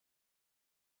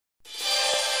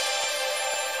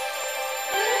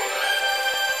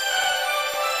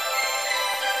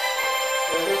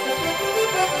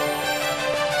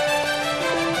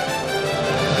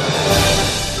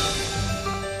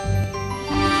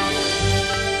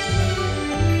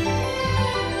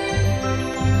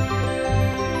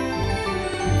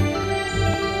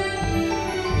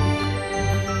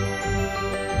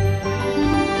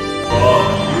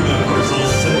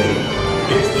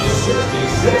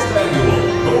6th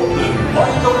Annual Golden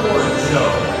Mike Awards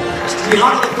Show. We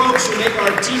honor the folks who make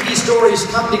our TV stories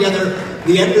come together,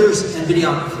 the editors and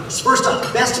videographers. First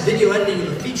up, Best Video Editing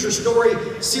of a Feature Story,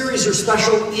 Series or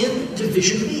Special in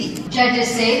Division B. Judges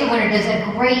say the winner does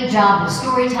a great job of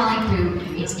storytelling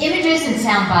through its images and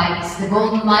sound bites. The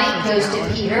Golden Mike goes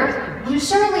to Peter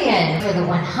Musurlian for the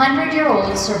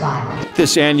 100-year-old survivor.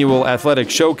 This annual athletic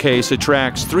showcase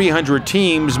attracts 300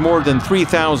 teams, more than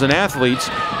 3,000 athletes,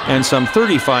 and some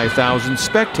 35,000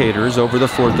 spectators over the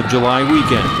 4th of July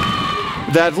weekend.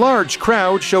 That large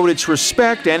crowd showed its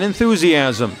respect and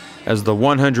enthusiasm as the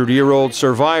 100-year-old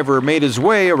survivor made his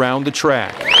way around the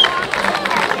track.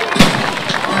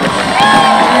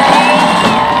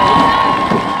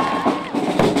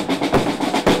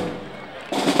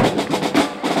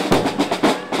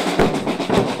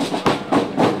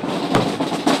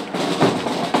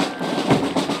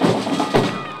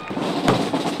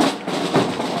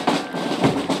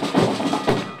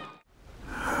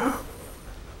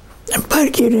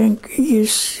 Parkering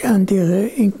is անտեղը,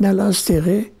 ինքնալած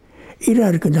տեղը,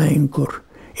 իրար գնային կոր։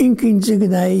 Ինք ինձ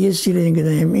գնայի, ես իրեն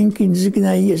գնայեմ, ինք ինձ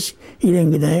գնայի, ես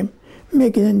իրեն գնայեմ,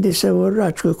 մեկն դեսա որ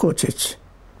աչքը կոծեց։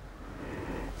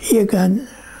 Եկան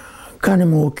քանի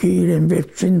մոկի իրեն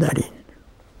վերցին դարին։